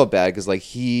no, I just felt bad because like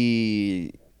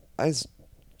if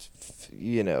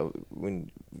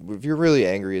you're really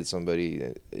angry at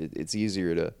somebody, it's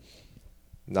easier to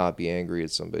not be angry at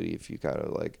somebody if you kind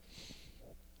of like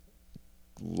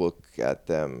look at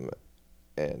them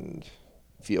and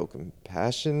feel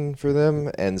compassion for them,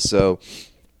 and so.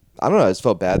 I don't know. I just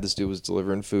felt bad. This dude was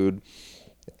delivering food,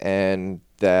 and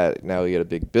that now he had a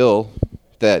big bill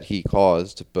that he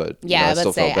caused. But yeah, I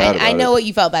still felt bad about I know it. what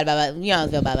you felt bad about. You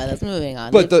don't feel bad about this. Moving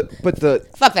on. But the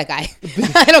fuck that guy.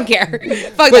 I don't care.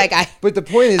 Fuck that guy. But the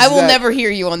point is, I will never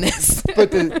hear you on this.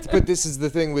 but this is the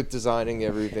thing with designing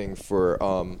everything for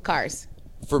cars.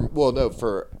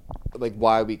 For like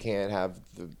why we can't have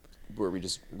where we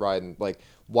just ride and like.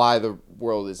 Why the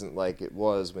world isn't like it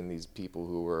was when these people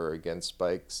who were against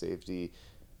bike safety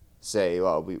say,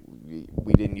 well, we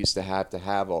didn't used to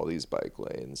have all these bike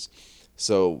lanes.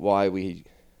 So why we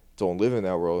don't live in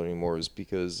that world anymore is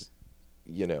because,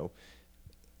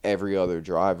 every other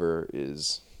driver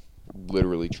is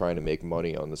literally trying to make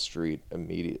money on the street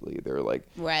immediately. They're like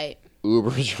right.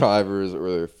 Uber drivers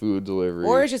or they're food delivery.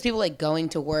 Or it's just people like going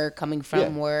to work, coming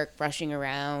from work, rushing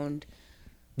around.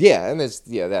 Yeah, and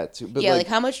that too. But like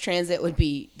how much transit would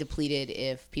be depleted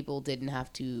if people didn't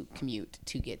have to commute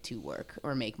to get to work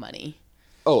or make money?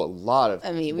 Oh, a lot of.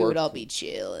 I mean, we would all be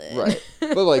chilling, right?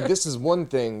 But like, this is one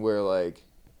thing where like,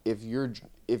 if you're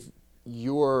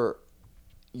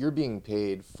being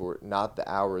paid for not the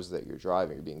hours that you're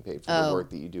driving, you're being paid for the work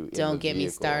that you do. Don't get me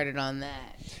started on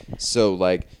that. So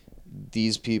like,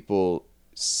 these people.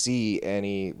 See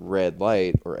any red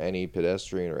light or any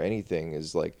pedestrian or anything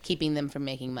is like keeping them from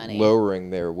making money, lowering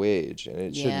their wage, and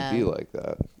it shouldn't be like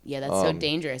that. Yeah, that's so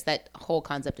dangerous. That whole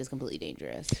concept is completely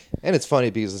dangerous. And it's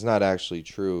funny because it's not actually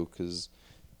true because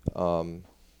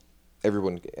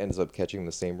everyone ends up catching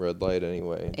the same red light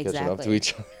anyway and catching up to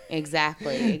each other.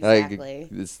 Exactly.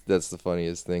 That's the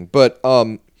funniest thing. But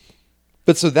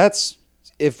so that's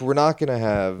if we're not gonna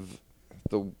have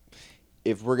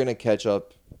if we're gonna catch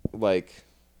up like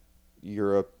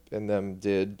Europe and them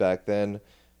did back then,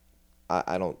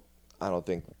 I don't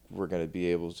think we're going to be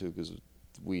able to because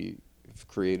we've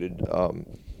created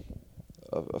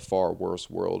a far worse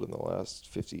world in the last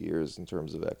 50 years in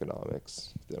terms of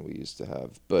economics than we used to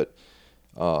have. But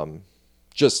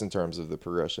just in terms of the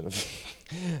progression of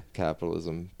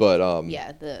capitalism. But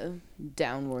the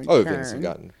downward turn. Things have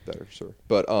gotten better, sure.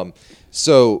 But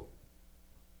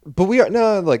but we are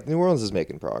New Orleans is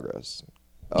making progress.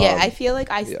 Yeah, I feel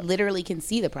like I literally can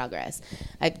see the progress.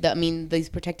 I mean, these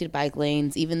protected bike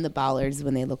lanes, even the bollards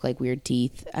when they look like weird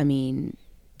teeth, I mean,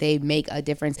 they make a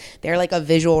difference. They're like a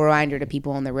visual reminder to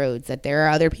people on the roads that there are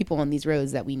other people on these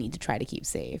roads that we need to try to keep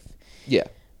safe. Yeah.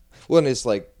 Well, and it's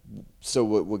like, so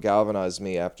what galvanized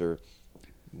me after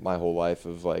my whole life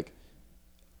of like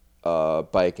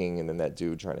biking and then that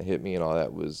dude trying to hit me and all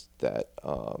that was that.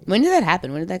 When did that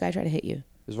happen? When did that guy try to hit you?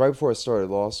 It was right before I started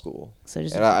law school.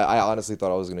 I honestly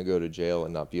thought I was going to go to jail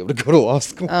and not be able to go to law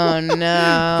school. Oh,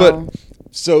 no. But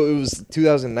so it was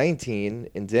 2019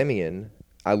 in Demian.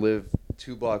 I live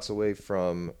 2 blocks away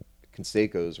from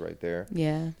Canseco's right there.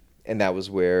 Yeah. And that was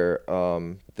where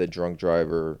the drunk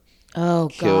driver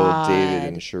killed David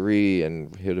and Cherie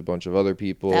and hit a bunch of other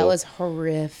people. That was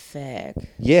horrific.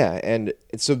 Yeah. And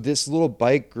so this little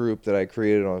bike group that I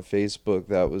created on Facebook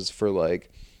that was for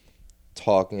like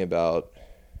talking about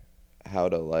how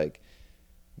to like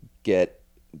get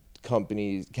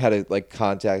companies, how to like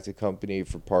contact a company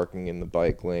for parking in the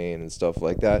bike lane and stuff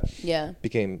like that. Yeah.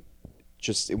 Became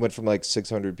just, it went from like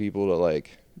 600 people to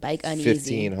like Bike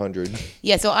Uneasy. 1,500.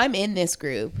 Yeah, so I'm in this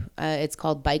group. It's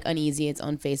called Bike Uneasy. It's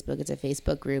on Facebook. It's a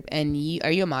Facebook group. And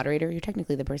are you a moderator? You're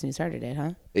technically the person who started it,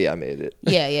 huh? Yeah, I made it.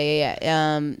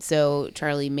 Yeah. So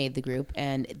Charlie made the group,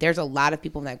 and there's a lot of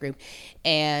people in that group,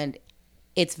 and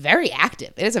it's very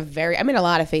active. It is I'm in a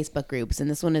lot of Facebook groups, and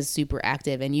this one is super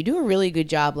active, and you do a really good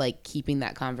job, like, keeping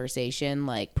that conversation,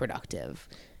 like, productive.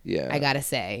 Yeah. I gotta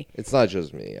say. It's not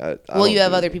just me. Well, you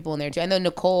have other people in there, too. I know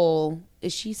Nicole,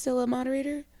 is she still a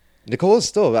moderator? Nicole is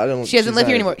still. She doesn't live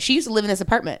here anymore. She used to live in this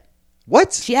apartment.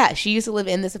 What? Yeah, she used to live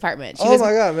in this apartment. My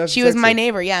God. She was my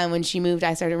neighbor, yeah, and when she moved,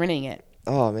 I started renting it.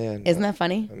 Oh, man. Isn't that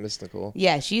funny? I miss Nicole.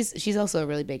 Yeah, she's also a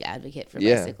really big advocate for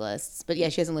bicyclists. But yeah,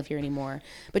 she doesn't live here anymore.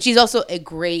 But she's also a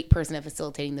great person at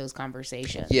facilitating those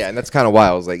conversations. Yeah, and that's kind of why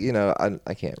I was like,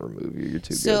 I can't remove you. You're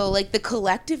too good. So, like, the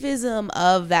collectivism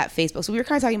of that Facebook. So we were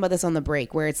kind of talking about this on the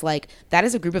break, where it's like, that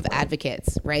is a group of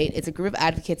advocates, right? It's a group of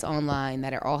advocates online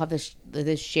that all have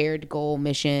this shared goal,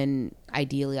 mission,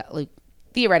 ideally, like,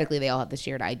 theoretically, they all have the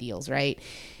shared ideals, right?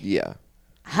 Yeah.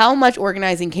 How much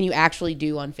organizing can you actually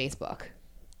do on Facebook?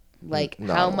 Like,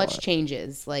 Not how a much lot.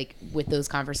 changes, like, with those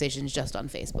conversations just on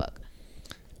Facebook?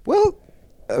 Well,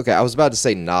 okay, I was about to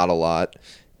say not a lot.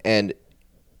 And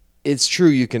it's true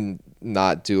you can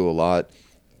not do a lot.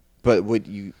 But what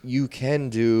you can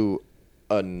do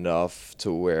enough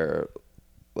to where,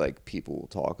 like, people will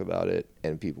talk about it,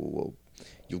 and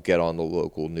you'll get on the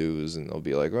local news, and they'll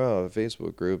be like, oh, a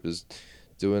Facebook group is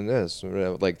doing this. Or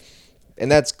whatever. Like,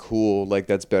 and that's cool. Like,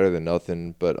 that's better than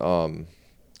nothing. But,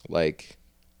 like,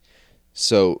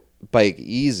 so Bike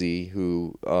Easy,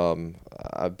 who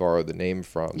I borrowed the name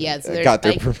from. Yeah, so I got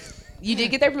their you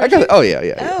did get their permission?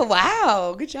 Yeah. Oh,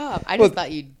 wow. Good job. I just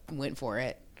thought you went for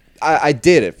it. I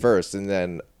did at first, and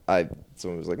then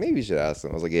someone was like, maybe you should ask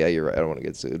them. I was like, yeah, you're right. I don't want to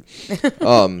get sued.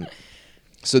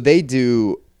 So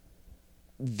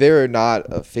they're not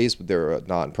a Facebook, they're a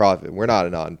nonprofit. We're not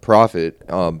a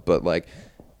nonprofit, but, like,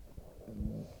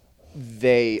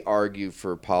 they argue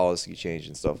for policy change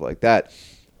and stuff like that.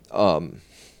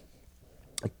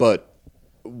 But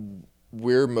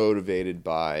we're motivated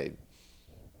by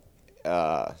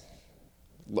a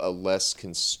less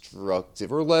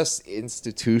constructive or less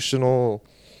institutional,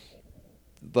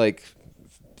 like,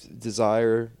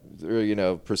 desire or,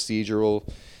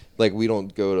 procedural. Like, we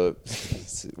don't go to,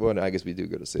 well, I guess we do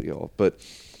go to City Hall, but,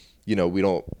 we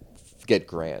don't get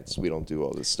grants. We don't do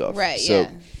all this stuff. Right, so, yeah.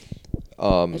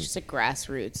 It's just like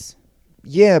grassroots.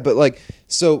 Yeah, but, like,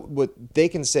 so what they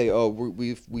can say, oh,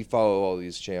 we follow all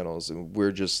these channels, and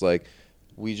we're just like,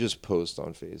 we just post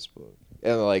on Facebook.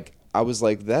 And, like, I was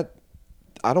like,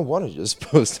 I don't want to just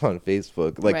post on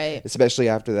Facebook. Like, right. Especially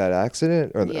after that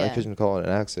accident, or Yeah. I couldn't call it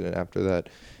an accident, after that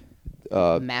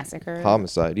massacre?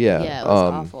 homicide, yeah. Yeah, it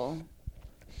was awful.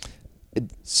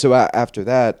 So after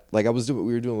that, like, we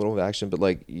were doing a little action, but,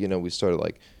 like, we started,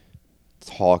 like,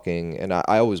 talking, and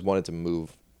I always wanted to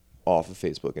move off of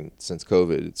Facebook, and since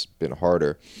COVID, it's been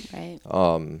harder. Right.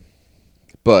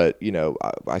 But,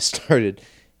 I started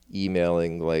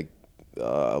emailing, like,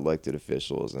 elected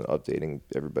officials and updating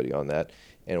everybody on that,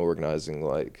 and organizing,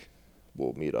 like,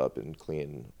 we'll meet up and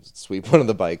sweep one of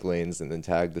the bike lanes, and then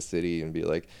tag the city and be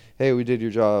like, hey, we did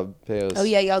your job, pay us. Oh,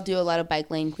 yeah, y'all do a lot of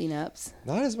bike lane cleanups.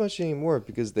 Not as much anymore,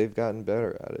 because they've gotten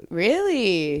better at it.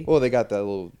 Really? Well, they got that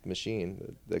little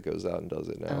machine that goes out and does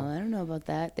it now. Oh, I don't know about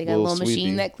that. They got a little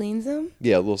machine that cleans them?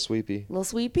 Yeah, a little sweepy. Little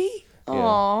sweepy? Yeah.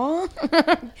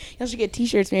 Aww. Y'all should get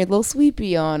t-shirts made with Little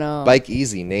Sweepy on them. Bike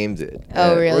Easy named it.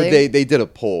 Oh, really? Or they did a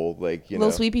poll, like,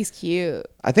 Little Sweepy's cute.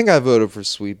 I think I voted for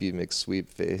Sweepy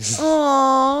McSweepface.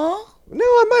 Aww. No,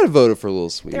 I might have voted for Little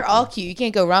Sweepy. They're all cute. You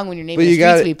can't go wrong when you're naming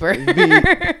a street sweeper.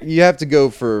 You have to go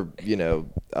for,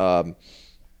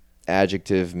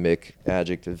 adjective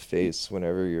face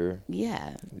whenever you're...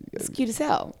 Yeah. It's cute as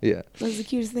hell. Yeah. That's the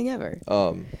cutest thing ever.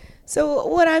 So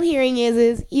what I'm hearing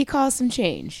is you caused some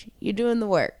change. You're doing the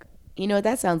work. You know what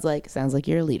that sounds like? Sounds like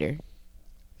you're a leader.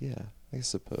 Yeah, I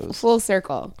suppose. Full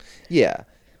circle. Yeah.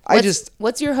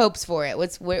 What's your hopes for it?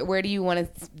 Where do you want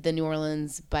the New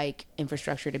Orleans bike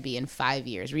infrastructure to be in 5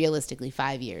 years? Realistically,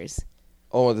 5 years.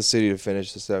 I want the city to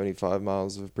finish the 75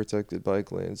 miles of protected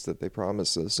bike lanes that they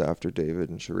promised us after David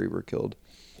and Cherie were killed.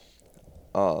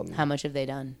 How much have they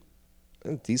done?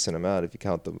 A decent amount if you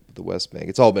count the West Bank.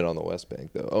 It's all been on the West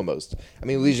Bank, though, almost. I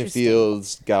mean, Legion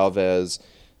Fields, Galvez,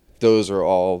 those are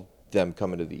all them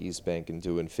coming to the East Bank and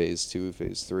doing phase 2,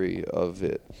 phase 3 of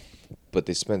it. But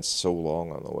they spent so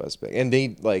long on the West Bank. And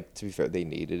they, like, to be fair, they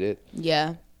needed it.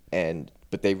 Yeah.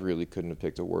 But they really couldn't have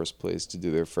picked a worse place to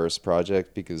do their first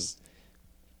project, because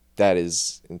that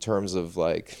is, in terms of,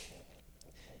 like,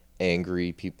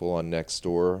 angry people on next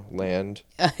door land.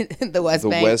 The West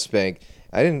Bank. The West Bank.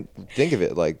 I didn't think of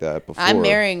it like that before. I'm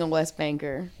marrying a West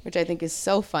Banker, which I think is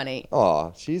so funny.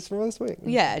 Aw, she's from West Bank.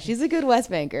 Yeah, she's a good West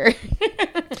Banker.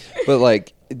 But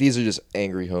like, these are just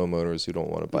angry homeowners who don't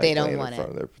want to buy land in front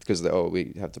of their, because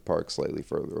we have to park slightly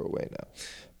further away now.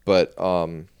 But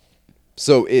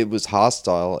so it was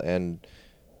hostile, and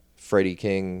Freddie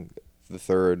King III,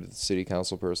 the city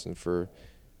council person for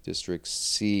District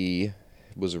C,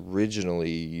 was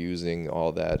originally using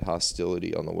all that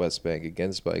hostility on the West Bank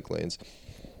against bike lanes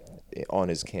on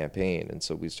his campaign, and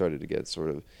so we started to get sort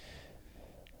of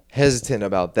hesitant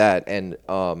about that, and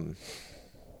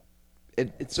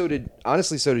so did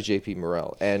JP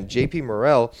Morrell. And JP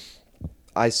Morrell,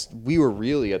 we were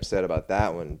really upset about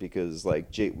that one, because like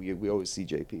we always see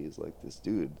JP as like this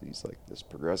dude, he's like this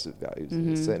progressive guy who's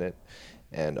in the Senate,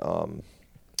 and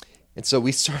so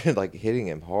we started like hitting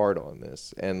him hard on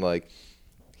this, and like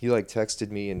he like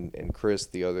texted me and Chris,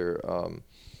 the other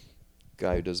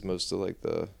guy who does most of like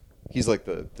he's like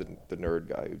the nerd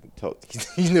guy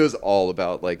he knows all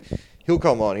about, like, he'll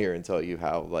come on here and tell you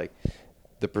how like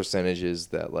the percentages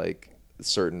that like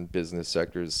certain business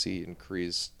sectors see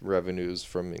increased revenues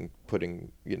from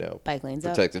putting, bike lanes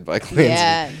protected bike lanes.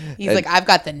 Yeah, he's like, I've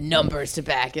got the numbers to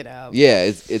back it up. Yeah,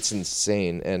 it's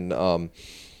insane, and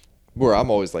where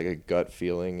I'm always like a gut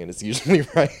feeling, and it's usually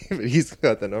right, but he's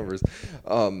got the numbers.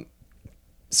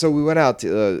 So we went out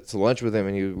to lunch with him,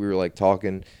 and we were like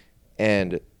talking,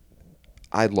 and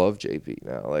I love JP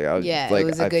now. Like it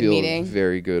was a good feel meeting.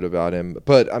 Very good about him.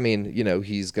 But I mean,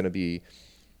 he's gonna be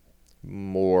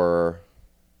more.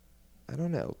 I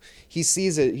don't know. He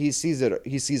sees it. He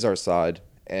sees our side,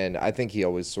 and I think he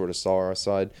always sort of saw our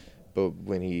side. But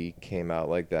when he came out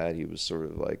like that, he was sort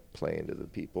of like playing to the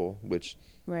people, which.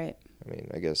 Right. I mean,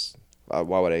 I guess, why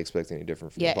would I expect any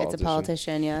different from a politician? Yeah, it's a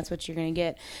politician. Yeah, that's what you're going to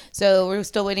get. So we're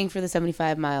still waiting for the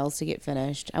 75 miles to get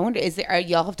finished. I wonder,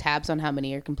 y'all have tabs on how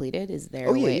many are completed? Is there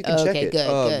a way? You can check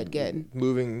it. Good.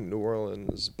 Moving New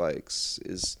Orleans Bikes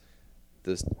is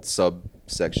the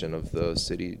subsection of the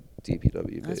city DPW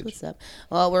page. That's what's up.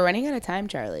 Well, we're running out of time,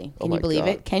 Charlie. Can you believe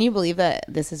it? Can you believe that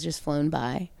this has just flown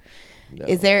by? No.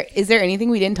 Is there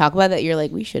anything we didn't talk about that you're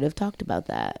like, we should have talked about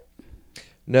that?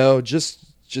 No, just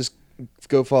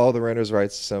go follow the Renters'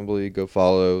 Rights Assembly. Go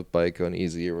follow Bike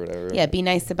Uneasy or whatever. Yeah, be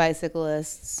nice to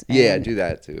bicyclists. Yeah, do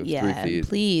that too. Yeah,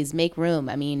 please make room.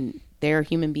 I mean, they're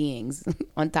human beings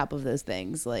on top of those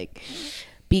things. Like,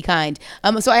 be kind.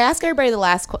 So I ask everybody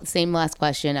the same last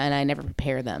question, and I never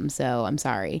prepare them, so I'm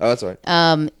sorry. Oh, that's all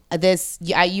right.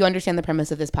 You understand the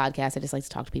premise of this podcast. I just like to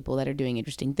talk to people that are doing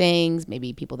interesting things,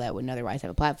 maybe people that wouldn't otherwise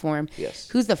have a platform. Yes.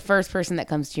 Who's the first person that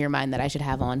comes to your mind that I should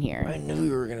have on here? I knew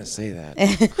you were going to say that.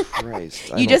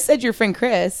 Christ. You just said your friend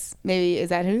Chris. Maybe, is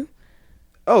that who?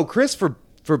 Oh, Chris for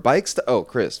bikes?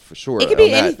 Chris, for sure. It could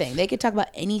be anything. They could talk about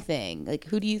anything. Like,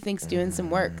 who do you think's doing some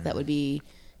work that would be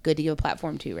good to give a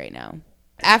platform to right now?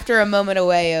 After a moment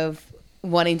away of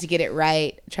wanting to get it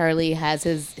right, Charlie has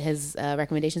his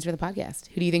recommendations for the podcast.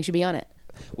 Who do you think should be on it?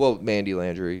 Well, Mandy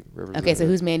Landry. Okay, so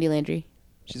who's Mandy Landry?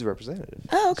 She's a representative.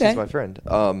 Oh, okay. She's my friend.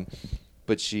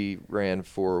 But she ran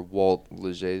for Walt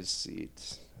Leger's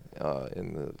seat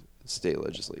in the state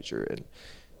legislature, and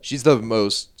she's the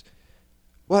most.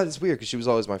 Well, it's weird because she was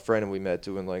always my friend, and we met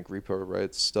doing like repo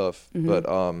rights stuff. Mm-hmm.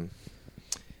 But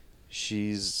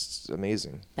she's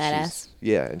amazing. Badass.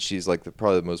 And she's like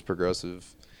probably the most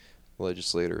progressive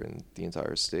legislator in the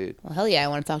entire state. Well, hell yeah, I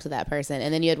want to talk to that person.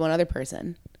 And then you had one other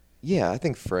person. Yeah, I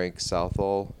think Frank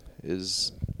Southall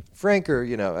is Franker.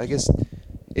 I guess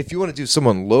if you want to do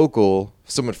someone local,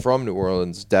 someone from New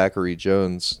Orleans, Daiquiri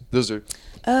Jones. Those are.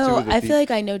 Oh, I feel like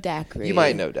I know Daiquiri. You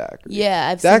might know Daiquiri. Yeah,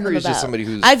 I've Daiquiri seen is just somebody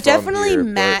who's. I've from definitely here,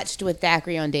 matched with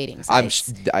Daiquiri on dating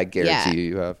sites. I guarantee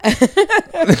you have.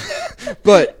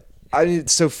 But I mean,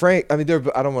 so Frank. I mean,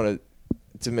 I don't want to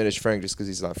diminish Frank just because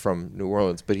he's not from New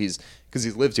Orleans, but he's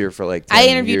lived here for like 10 I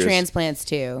interview years. transplants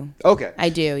too. Okay, I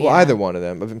do. Well, either one of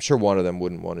them. I'm sure one of them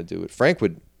wouldn't want to do it. Frank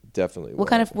would definitely. What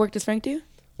kind of work does Frank do?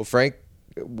 Well, Frank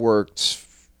works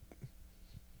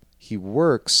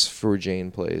for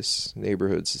Jane Place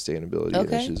Neighborhood Sustainability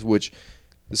Initiatives, which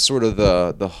is sort of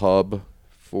the hub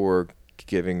for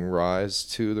giving rise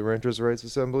to the Renters' Rights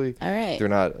Assembly. All right. They're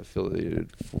not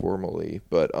affiliated formally,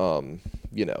 but Well,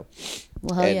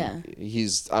 hell yeah.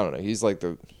 He's like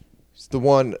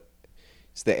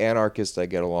he's the anarchist I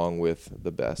get along with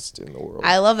the best in the world.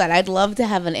 I love that. I'd love to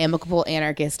have an amicable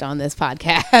anarchist on this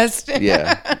podcast.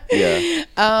 Yeah.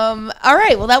 All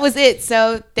right. Well, that was it.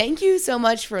 So thank you so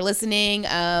much for listening.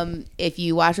 If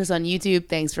you watch us on YouTube,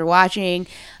 thanks for watching.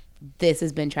 This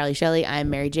has been Charlie Schully.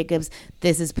 I'm Mary Jacobs.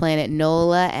 This is Planet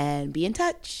NOLA, and be in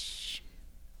touch.